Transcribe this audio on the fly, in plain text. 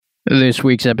This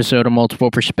week's episode of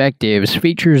Multiple Perspectives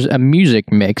features a music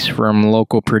mix from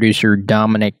local producer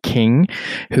Dominic King,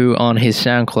 who on his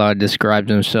SoundCloud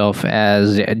describes himself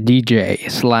as a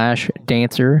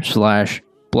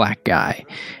DJ/dancer/black guy.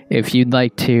 If you'd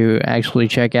like to actually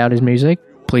check out his music,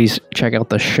 please check out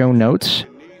the show notes.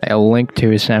 A link to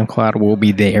his SoundCloud will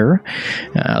be there.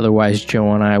 Otherwise,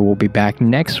 Joe and I will be back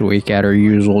next week at our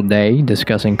usual day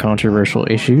discussing controversial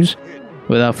issues.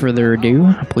 Without further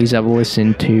ado, please have a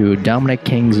listen to Dominic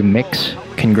King's mix.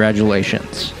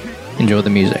 Congratulations. Enjoy the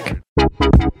music.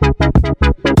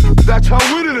 That's how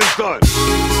winning is done.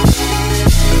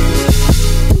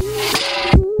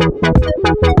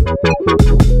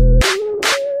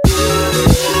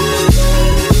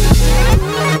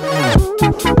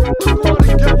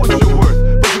 Get what you're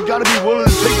worth, but you gotta be willing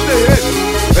to take the hit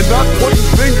and not pointing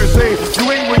fingers saying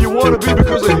you ain't where you wanna be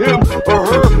because of him or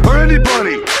her or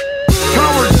anybody.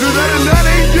 Cowards do that, and that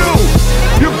ain't you.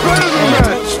 You're better than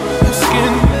that. Your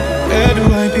skin, where do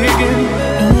I begin?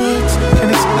 No words can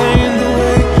explain the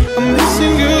way I'm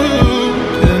missing you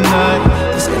tonight.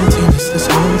 This emptiness, this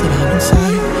hole that I'm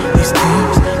inside. These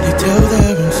tears, they tell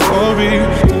that I'm sorry.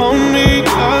 Told me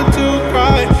not to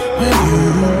cry when you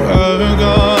were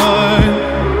gone.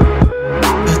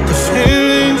 But the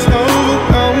feelings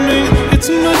overwhelm me. It's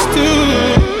much too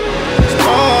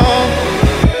strong.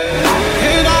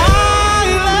 And I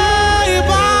lay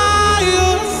by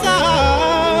your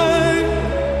side,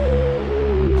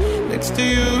 next to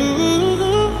you,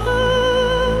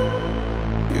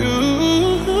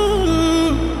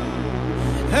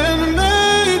 and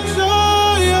make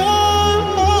sure you're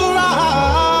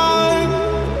alright.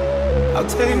 I'll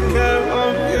take care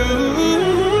of you.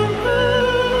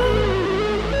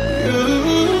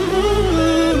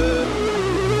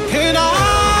 And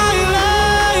I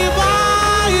lay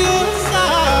by your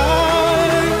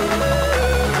side,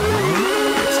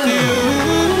 next to you,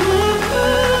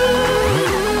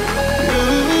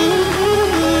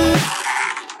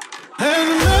 and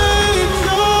make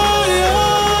sure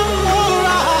you're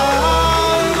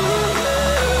alright.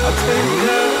 I'll take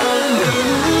care of you.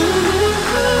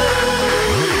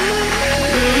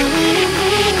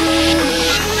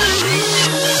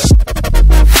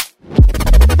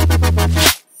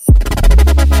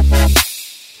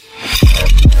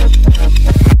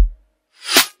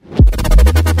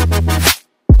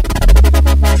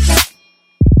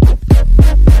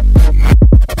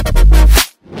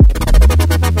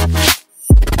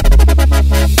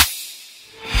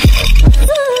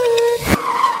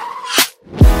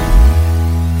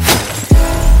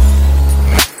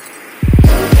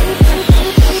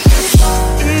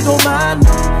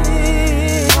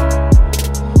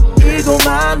 Ego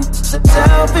man,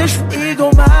 selfish,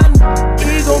 ego man,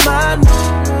 ego man,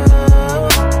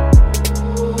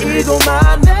 ego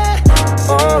man,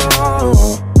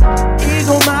 oh,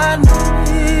 ego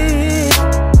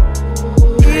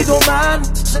man,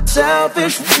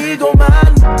 selfish, ego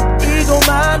man, ego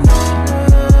man,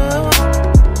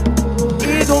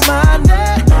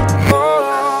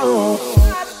 oh. I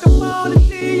don't wanna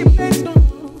see your face no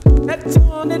more. That's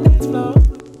on the dance floor.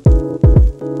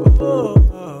 Oh.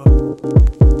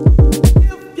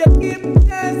 If you keep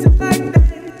dancing like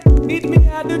that, meet me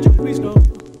at the jewelry store.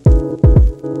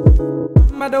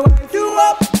 I'm gonna wipe you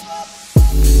up.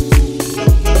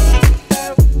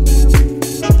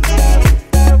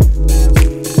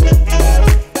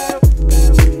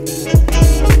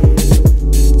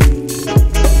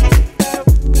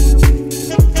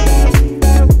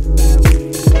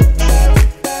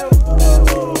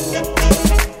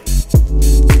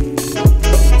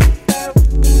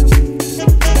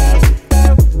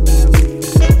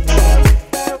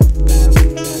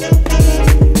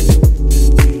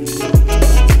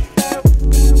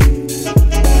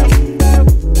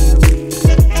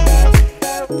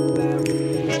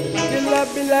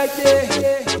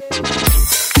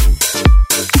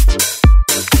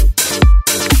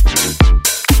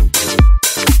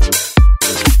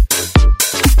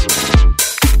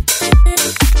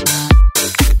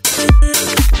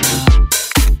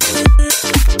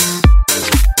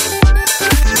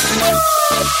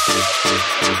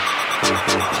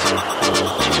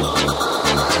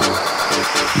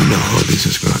 You know how this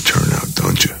is gonna turn out,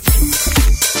 don't you?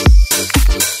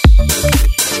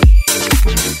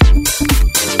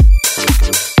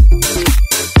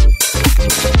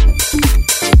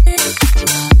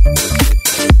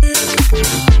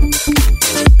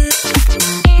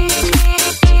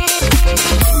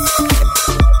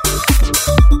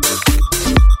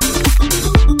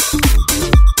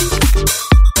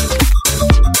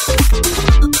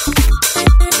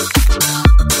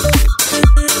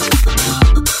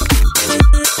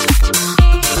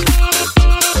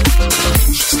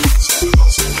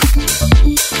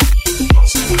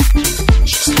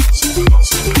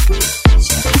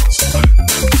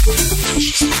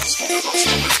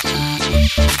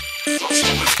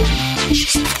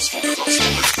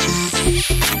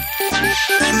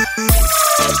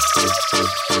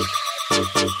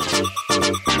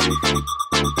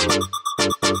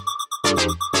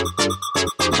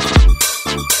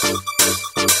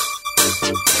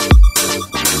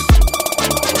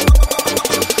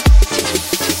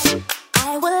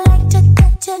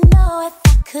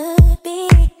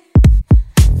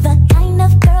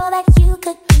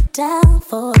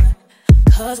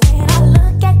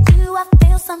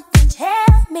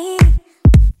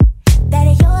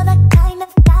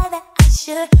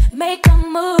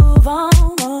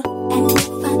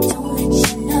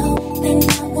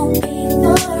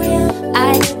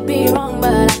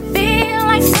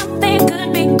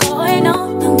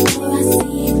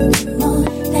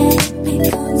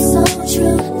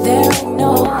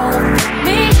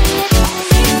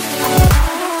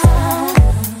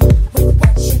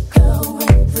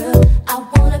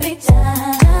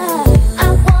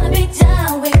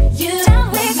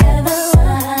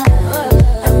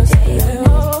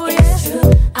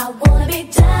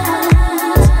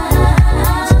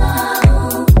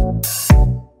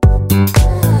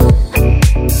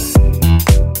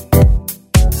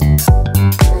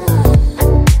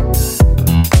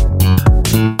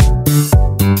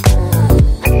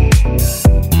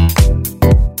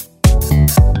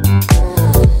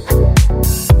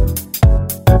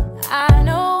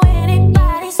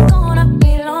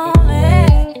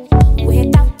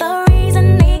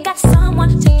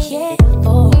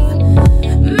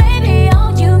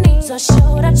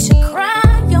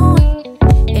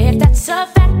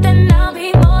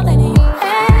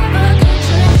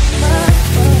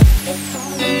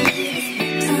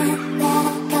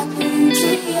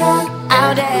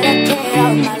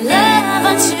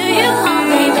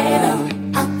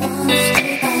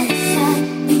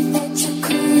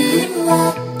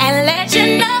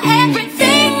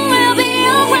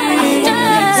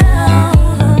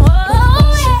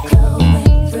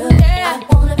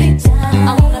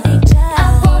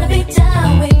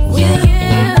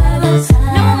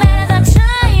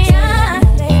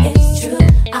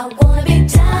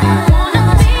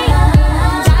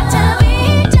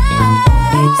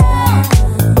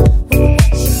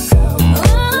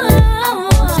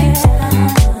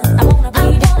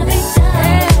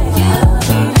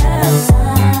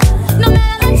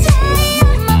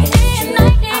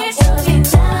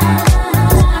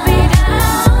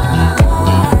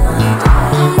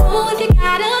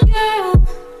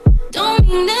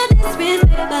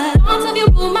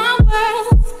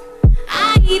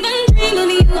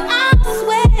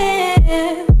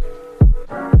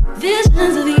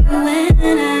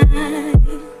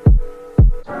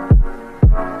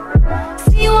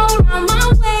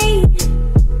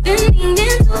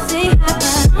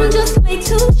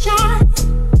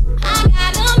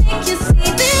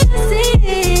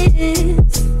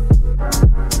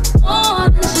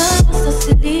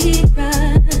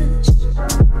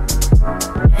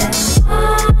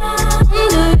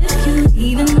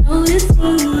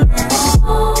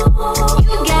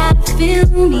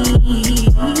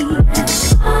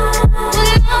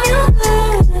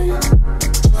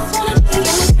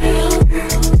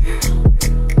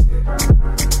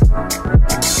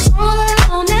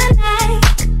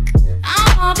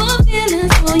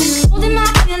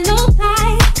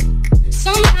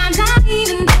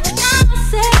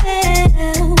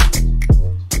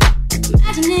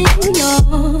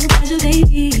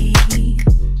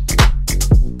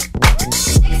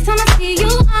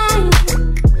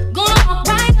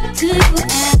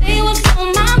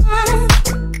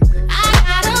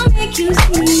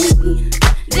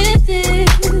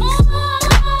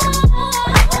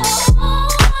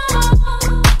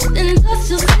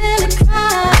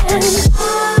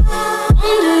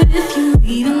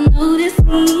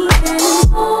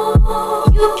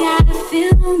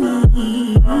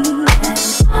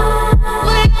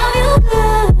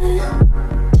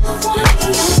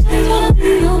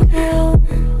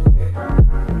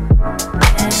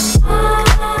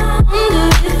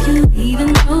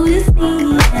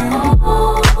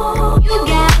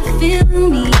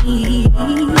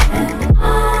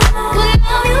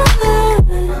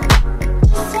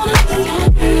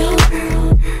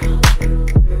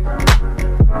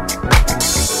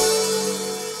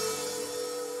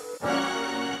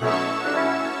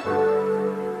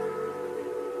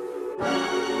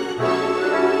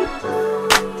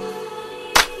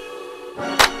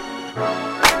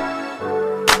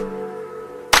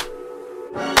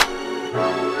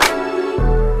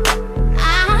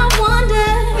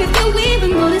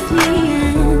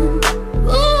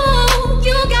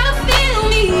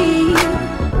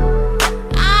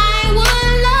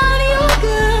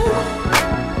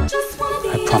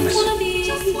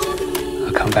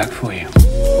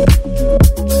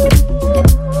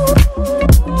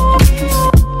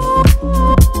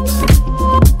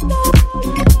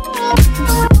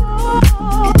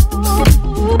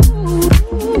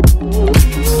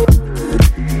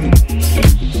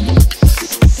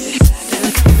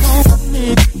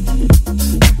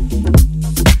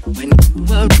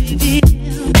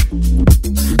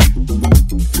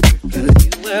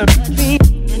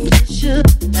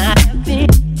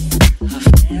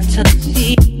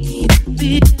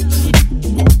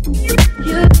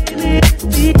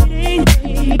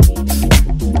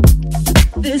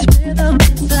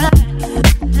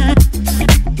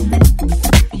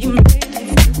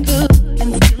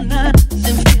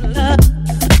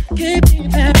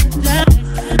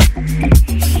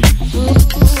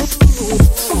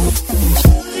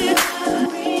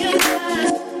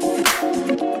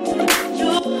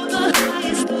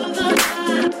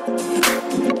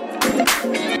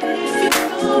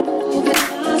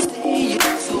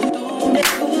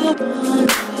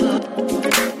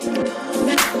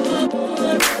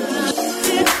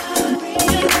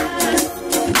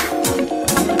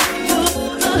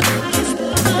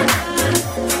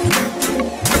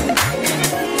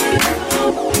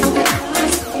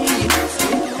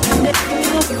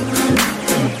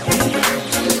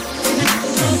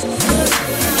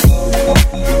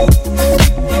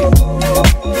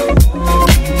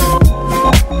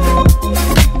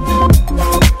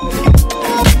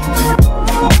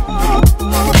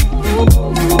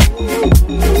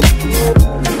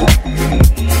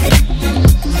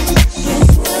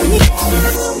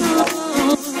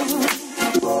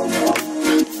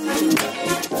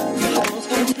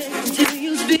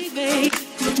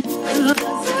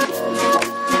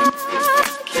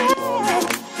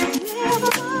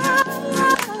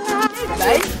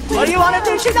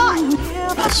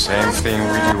 Same thing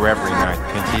we do every night,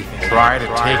 Pinky. Try to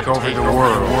take over the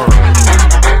world.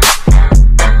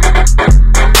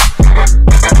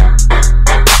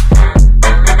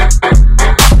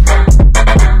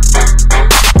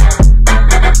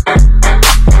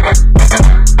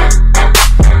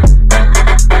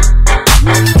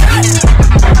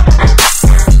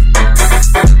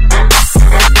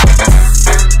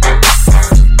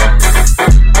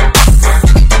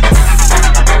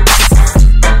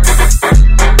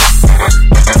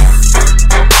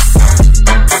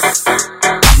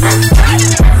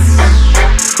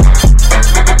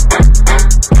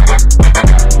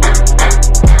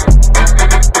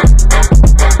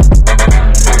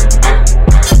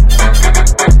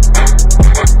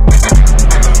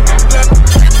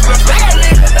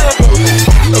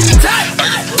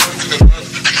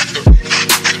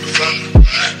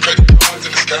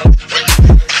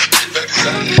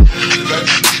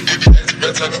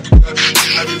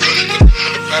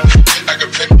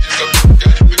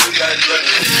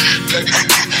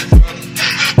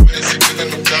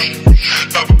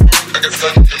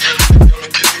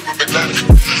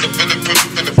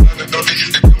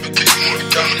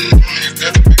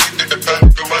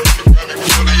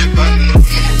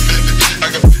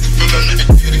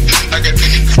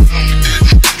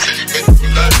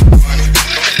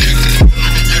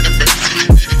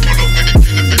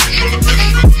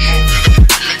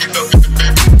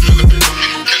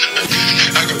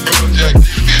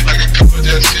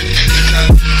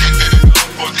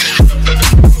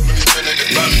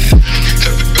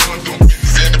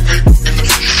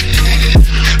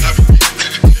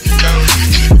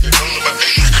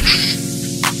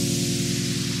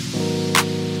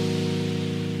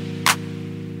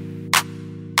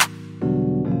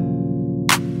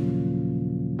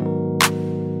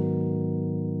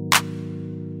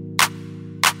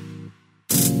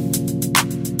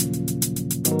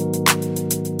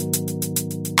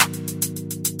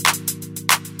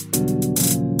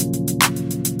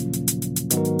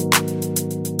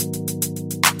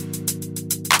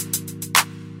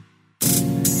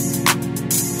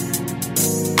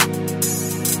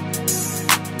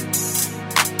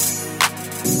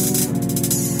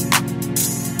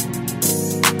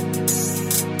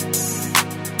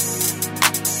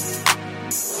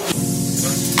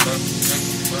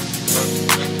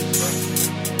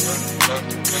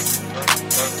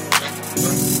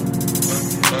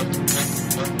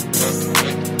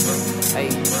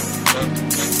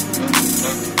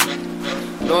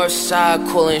 Northside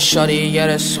coolin' shorty, yeah,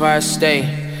 that's where I stay.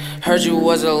 Heard you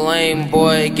was a lame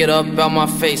boy, get up out my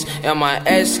face. And my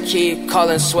ex keep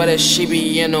calling, swear that she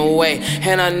be in the way.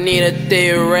 And I need a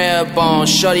thick red bone,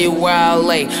 shorty where I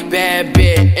lay. Bad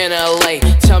bitch in LA,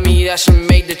 tell me that she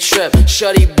make the trip.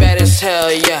 Shorty bad as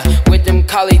hell, yeah, with them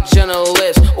Kylie Jenner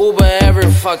lips. Uber every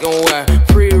fucking where,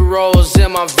 pre-rolls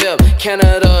in my VIP.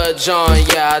 Canada John,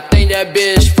 yeah, I think that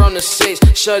bitch from the States.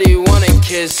 Shorty wanna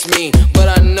kiss me, but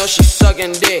I know she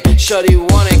sucking dick. Shorty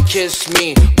wanna kiss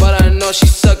me, but I know she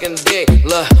sucking dick.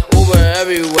 Look, Uber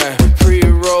everywhere,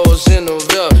 pre-rolls in the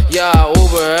VIP. Yeah,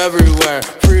 Uber everywhere,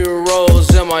 pre-rolls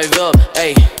in my VIP.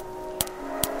 Ayy,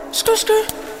 skirt,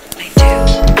 skirt.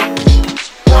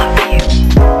 I do love you,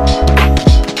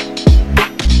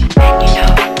 and you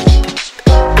know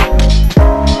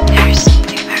there is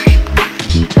something very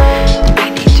important that we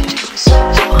need to do as soon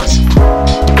as possible.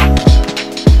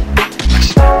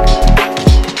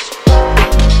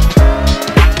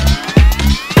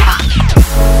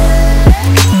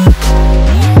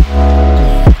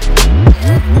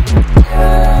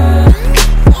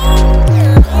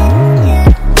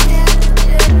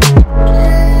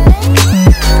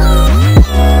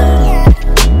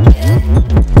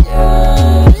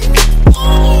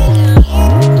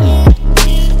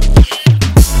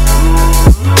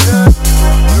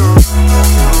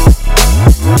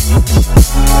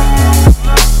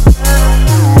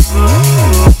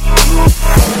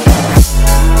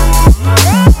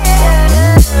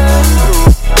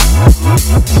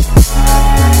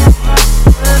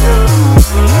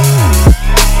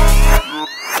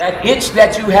 Itch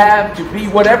that you have to be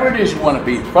whatever it is you want to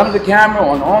be, in front of the camera,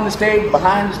 on the stage,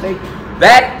 behind the stage,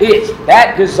 that itch,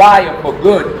 that desire for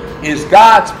good is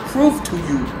God's proof to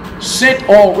you, sent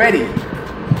already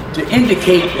to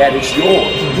indicate that it's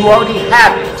yours. You already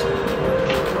have it.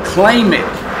 Claim it.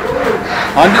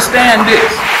 Understand this.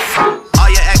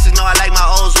 All your exes know I like my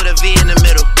O's with a V in the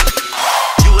middle.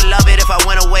 You would love it if I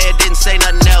went away and didn't say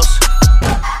nothing else.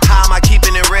 How am I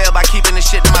keeping it real? By keeping this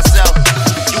shit to myself.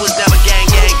 You was never gang,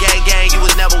 gang, gang, gang. You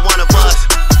was never one of us.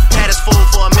 Had us fooled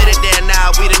for a minute there,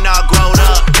 now we done all grown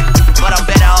up. But I'm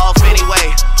better off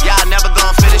anyway. Y'all never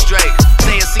gon' finish straight.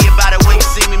 Say and see about it when you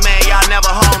see me, man. Y'all never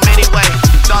home anyway.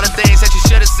 All the things that you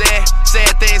should've said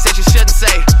things that you shouldn't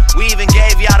say. We even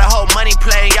gave y'all the whole money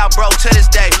play, y'all broke to this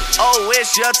day. Oh,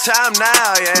 it's your time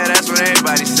now, yeah, that's what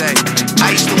everybody say.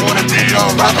 I used to wanna be your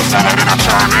brother, son, and I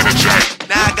turned into Jay.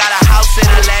 Now I got a house in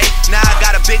LA, now I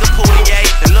got a bigger pool than Ye.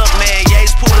 And look, man,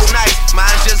 Ye's pool is nice,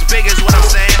 mine's just big is what I'm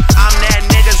saying. I'm that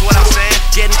nigga's what I'm saying.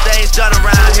 Getting things done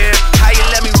around here. How you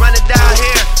let me run it down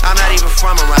here? I'm not even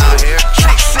from around here.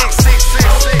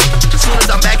 66666. As soon as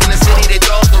I'm back in the city, they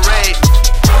throw a parade.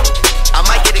 I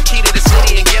might get the key to the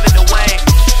city and give it to Wayne,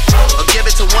 or give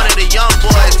it to one of the young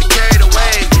boys to carry the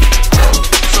weight.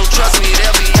 So trust me,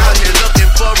 they'll be out here looking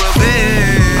for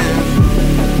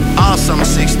revenge. All summer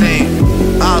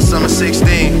 16, all summer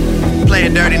 16.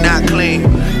 Playing dirty, not clean.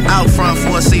 Out front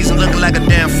for a season, looking like a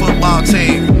damn football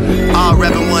team. All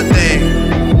repping one thing,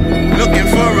 looking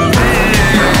for revenge.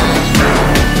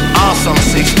 All summer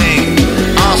 16,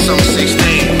 all summer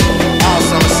 16, all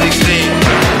summer 16,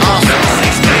 all summer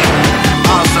 16.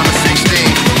 All summer 16.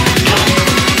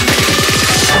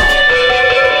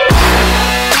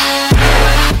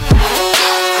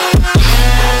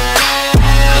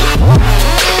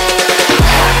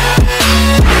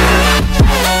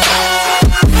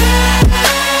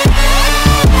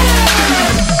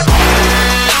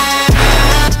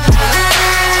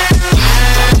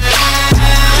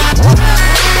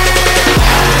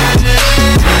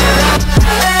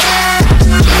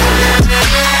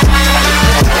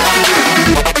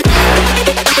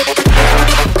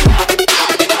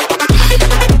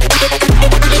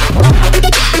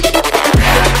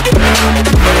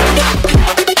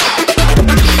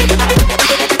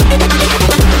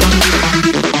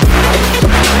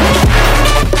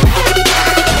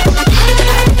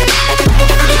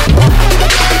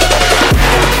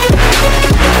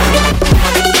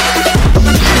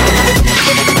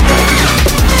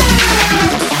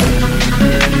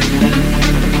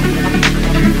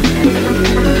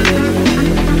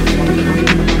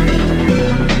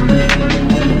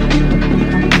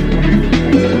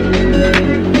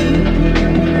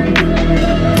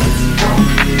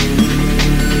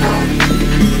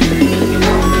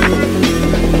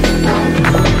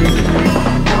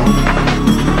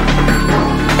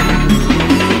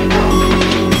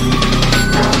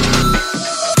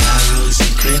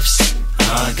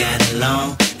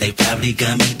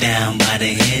 Got me down by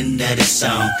the end of the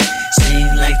song. Seem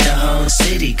like the whole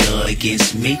city go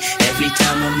against me. Every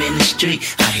time I'm in the street,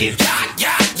 I hear ya,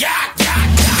 ya, ya, ya,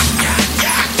 ya, ya,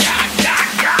 ya, ya.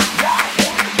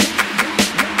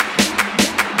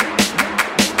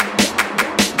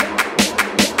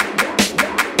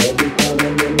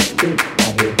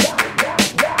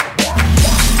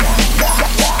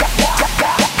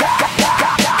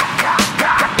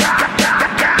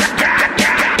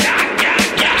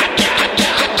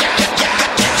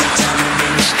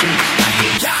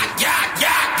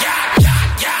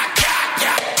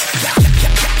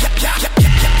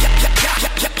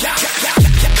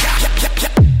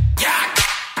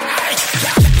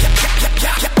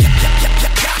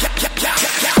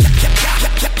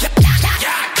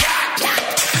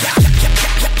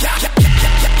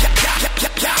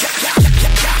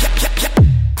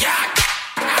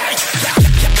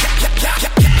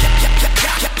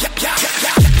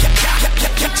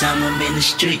 time I'm in the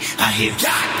street, I hear. You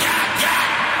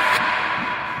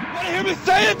wanna hear me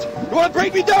say it? You wanna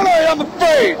break me down? I'm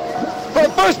afraid. For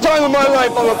the first time in my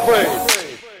life, I'm afraid.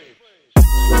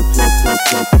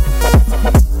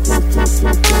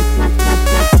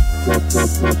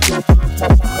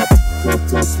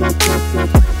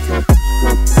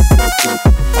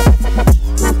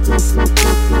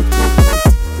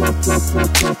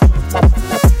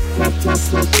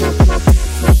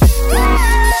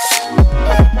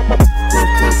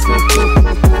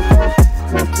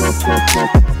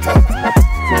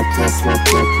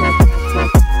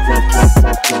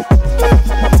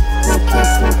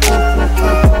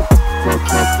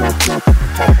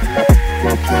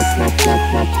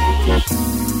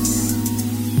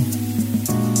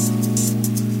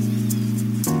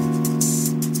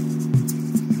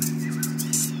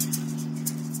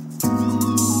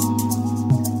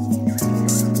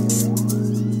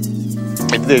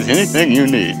 If there's anything you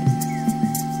need,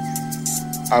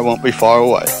 I won't be far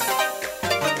away.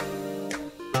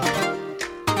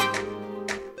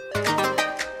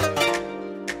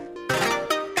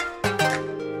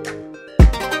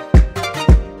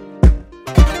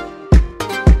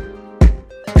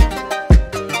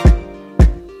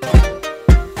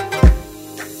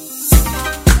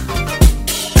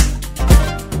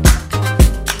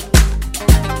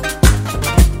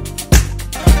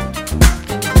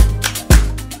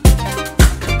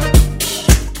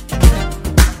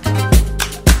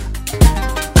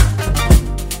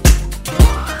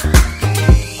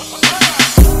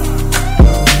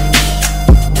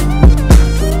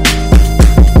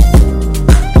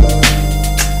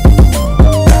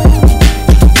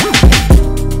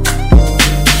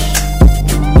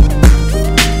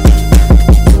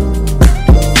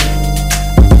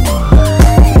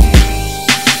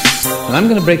 I'm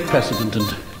going to break precedent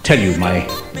and tell you my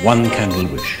one candle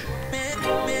wish.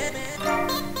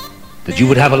 That you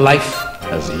would have a life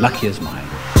as lucky as mine.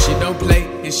 She don't play,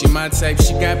 and she my type.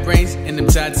 She got brains, and them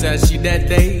tatas. She that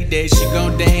lady, she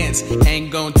gon' dance.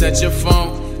 Ain't gon' touch her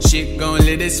phone. She gon'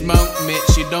 let it smoke me.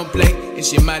 She don't play, and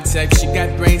she my type. She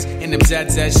got brains, and them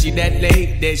tatas. She that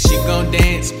lady, she gon'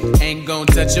 dance. Ain't gon'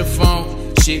 touch her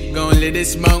phone. She gon' let it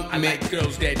smoke me. I like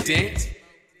girls that dance,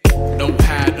 don't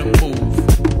hide or move.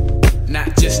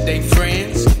 Not just they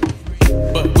friends,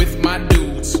 but with my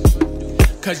dudes.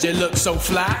 Cause you look so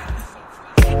fly,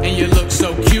 and you look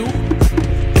so cute.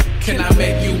 Can I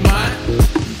make you mine?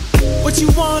 What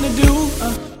you wanna do?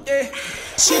 Yeah.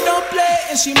 She don't play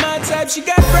and she my type. She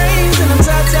got brains and I'm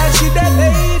tight. She that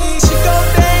lady. She gon'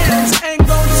 dance, ain't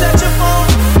gon' touch her phone.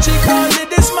 She called it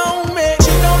this moment.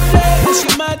 She don't play and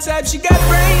she my type. She got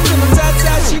brains and I'm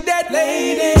tight. She that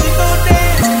lady. She gon'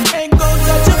 dance, ain't gon'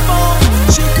 touch her phone.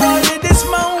 She called it this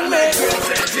moment.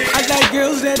 I like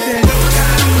girls that dance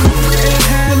and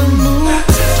how to move,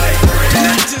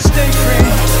 not just stay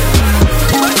friends.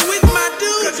 But with my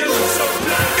dude, cause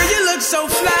you look so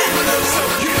fly,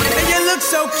 and you look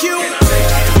so cute.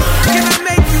 Can I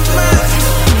make you mine?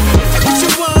 What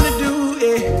you wanna do?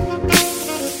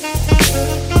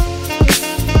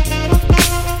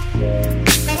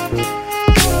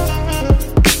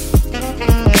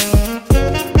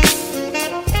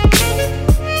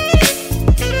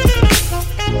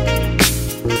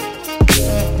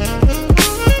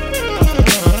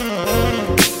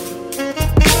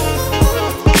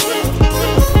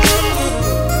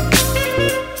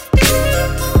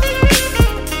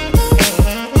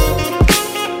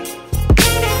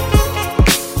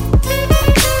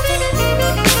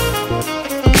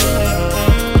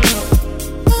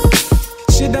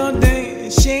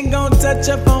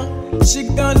 She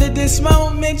gon' let this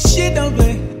moment, she don't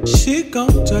play. She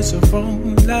gon' touch her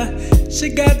phone like she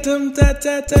got them ta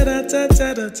ta ta ta ta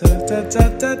ta ta ta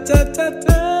ta ta ta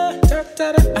ta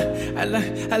ta.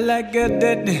 I like good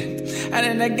that and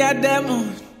then I got that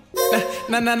moon.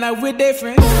 Nah, we're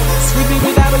different. Sweet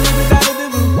baby, da da da da da.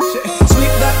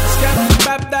 Sweet da, scrap,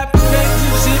 pop da, crazy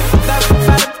shit, da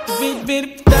da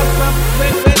beat da pop,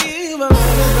 ready.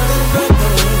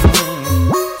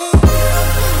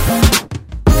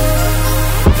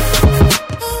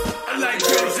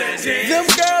 Them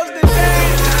girls that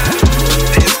dance,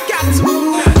 they just got to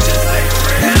move,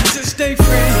 not just stay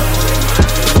friends.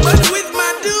 But with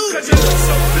my dude, cause you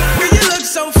look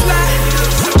so fly,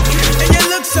 and you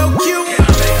look so cute.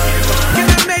 Can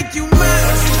I make you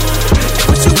mine?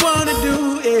 What you wanna do?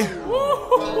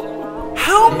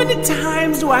 How many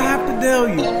times do I have to tell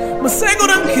you? Masego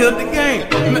done killed the game.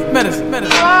 Medicine.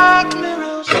 Rock me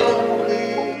real slowly.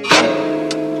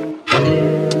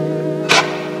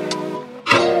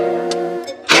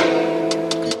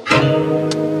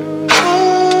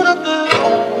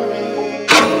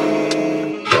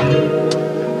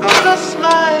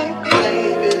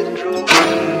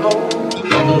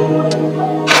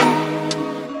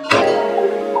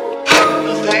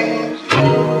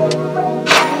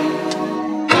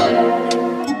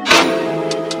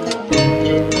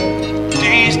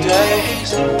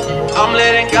 I'm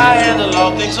letting God handle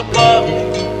all things above me.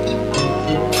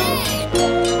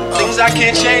 Things I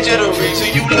can't change are the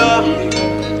reason you love me.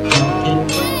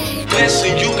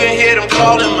 Listen, you can hear them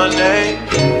calling my name.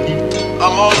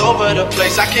 I'm all over the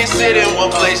place, I can't sit in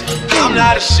one place. I'm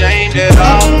not ashamed at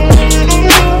all.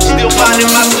 Still finding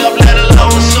myself, let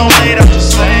alone a soulmate, I'm the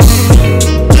same.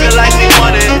 Feel like we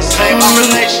one and the same, our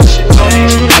relationship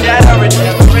changed. That already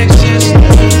never exists.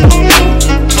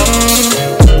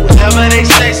 Whenever they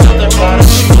say something, why don't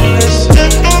you listen?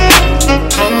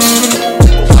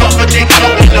 Fuck what they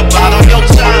talking about on your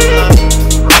timeline.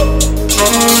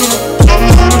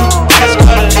 That's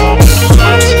cutting off my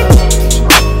time.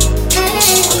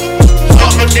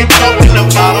 Fuck what they talking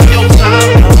about on your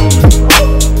timeline.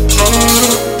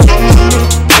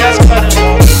 That's cutting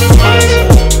off my time.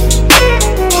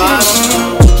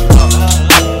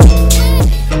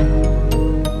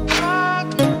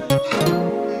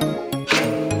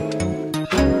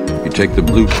 Take the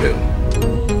blue pill.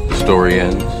 The story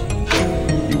ends.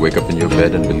 You wake up in your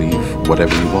bed and believe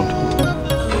whatever you want to.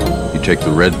 You take the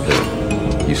red pill.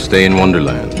 You stay in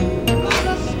Wonderland.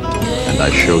 And I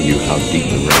show you how deep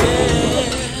the rabbit hole goes.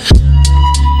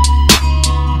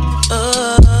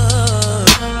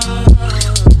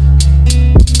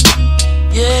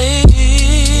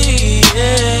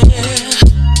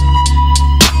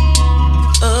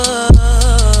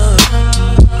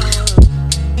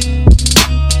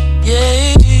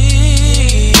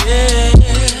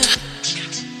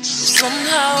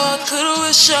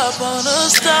 On a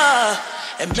star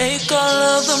and make all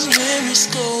of the memories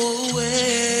go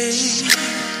away.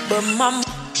 But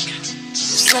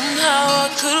somehow I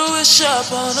could wish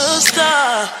up on a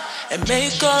star and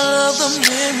make all of the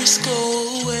memories go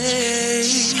away.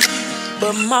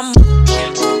 But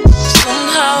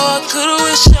somehow I could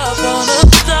wish up on a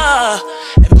star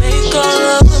and make all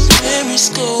of the memories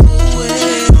go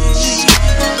away.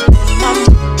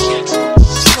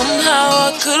 Somehow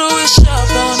I could wish up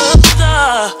on a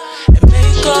star and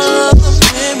make all of the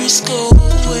memories go away.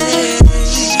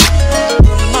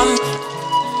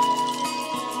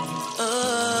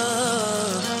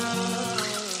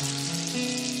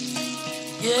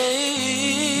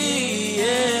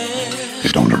 You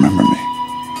don't remember me.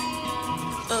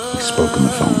 We spoke on the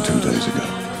phone 2 days ago.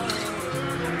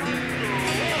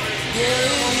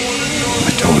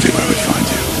 I told you I would find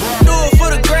you. Do it for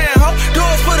the grand, ho. Do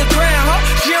it for the grand, ho.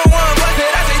 She don't wanna bust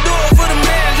it. I say do it for the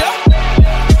man, yo.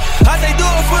 I say do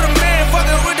it for the man.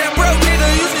 Fucking with that broke nigga.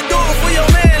 You should do it for your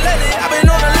man. Lately, I been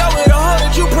on the low with a hoe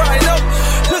that you probably know.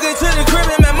 Took it to the crib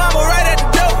and met mama right at the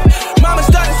door. Mama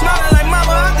started smiling like,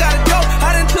 mama, I gotta go.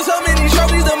 I done took so many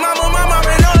trophies to mama. My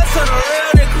mama know that's on a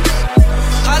real nigga.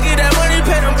 I get that money,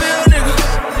 pay them bill, nigga.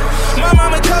 My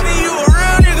mama told me you a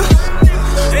real nigga.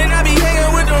 And I be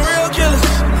hanging with the real killers.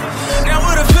 Now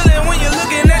what a feeling when you're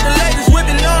looking at the latest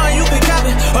whipping on, you can cop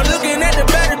it. Or looking at the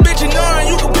better bitch and knowing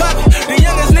you can pop it. The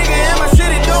youngest nigga in my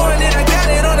city doing it. I got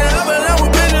it on the upper level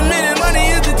with Benjamin and money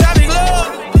is the topic, Lord.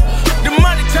 The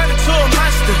money turned into a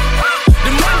monster.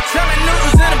 The money turned me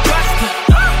noodles in a pasta.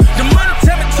 The money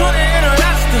turned me tuna in a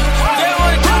lobster. They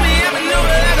wanna do me, I'm a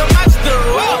noodle like a monster.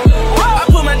 I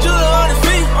put my jeweler on his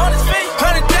feet.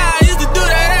 100 I used to do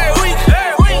that every week.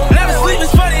 Never sleep,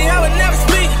 it's funny how it never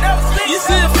speak. You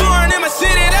see the foreign in my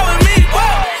city, that was me.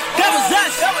 That was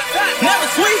us, never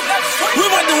sweet. We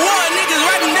went to war, niggas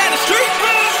riding down the street.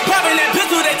 Popping that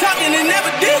pistol, they talking and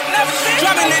never did.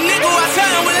 Dropping the nickel, I tell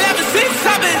them we'll never see.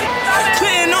 I been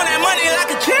sitting on that money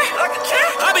like a champ.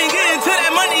 I been getting to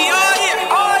that money all year.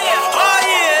 Oh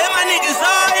yeah, and my niggas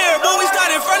all here. But we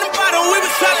started from the bottom, we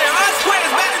was selling our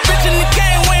squares. Back to bitch in the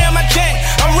game, weighing my chain.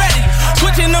 I'm ready,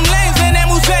 switching them lanes and that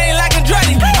Hussein like a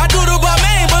Dreddy. I do the bar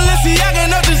main, Balenciaga,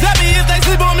 no Giuseppe. If they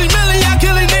sleep on me, Millie, I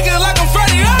kill a nigga like I'm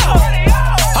Freddy.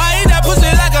 I eat that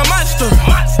pussy like a monster.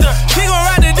 She gon'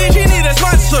 ride the D, she need a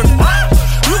sponsor.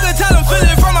 You can tell I'm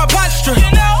feeling from my posture.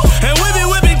 And we be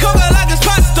whipping coca like it's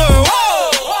pasta.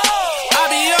 I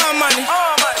be young money.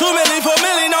 2 million, 4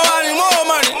 million, no, I need more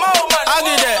money. I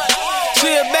get that. See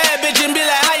a bad bitch and be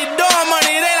like, how you doing,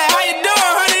 money? They like, how you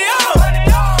doing, honey?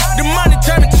 The money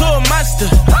turn me to a monster.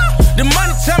 The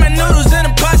money turn me noodles in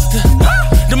a pasta.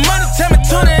 The money turn me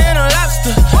tuna in a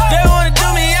lobster. They wanna do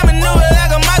me, I'm a noodle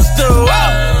like a monster.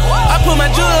 I put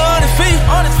my jeweler on his feet.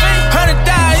 100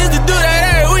 I used to do that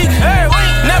every week.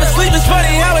 Never sleep, it's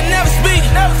funny how it never speak.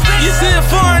 You see the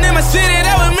foreign in my city,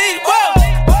 that was me.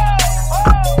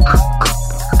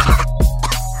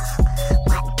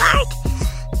 Bart,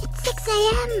 it's 6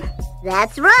 a.m.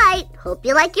 That's right. Hope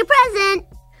you like your present.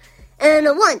 And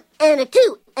a 1, and a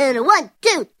 2, and a 1,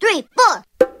 2, 3, 4.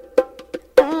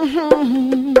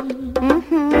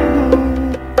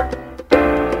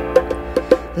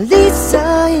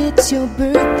 Lisa, it's your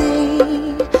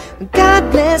birthday. God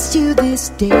bless you this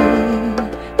day.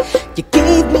 You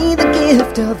gave me the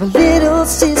gift of a little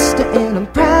sister, and I'm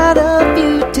proud of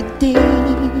you today.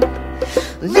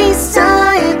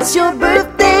 Lisa, it's your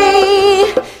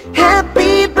birthday.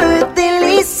 Happy birthday,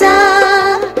 Lisa.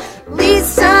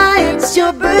 Lisa, it's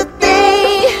your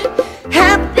birthday.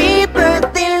 Happy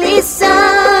birthday, Lisa.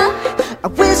 I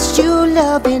wish you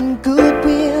love and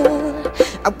goodwill.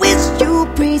 I wish you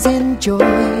praise and joy.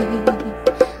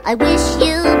 I wish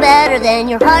you better than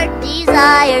your heart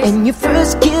desires. And your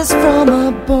first kiss from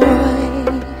a boy.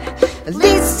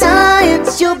 Lisa,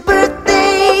 it's your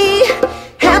birthday.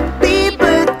 Happy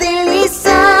birthday,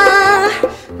 Lisa.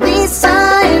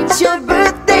 Lisa, it's your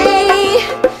birthday.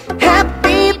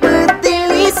 Happy birthday,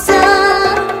 Lisa.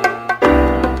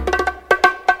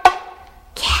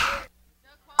 Yeah.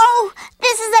 Oh,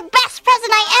 this is the best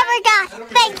present I ever got.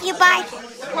 Thank you, Bart.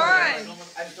 Fine.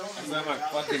 That's not my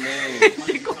fucking name.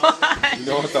 You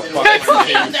know what the fuck?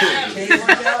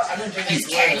 He's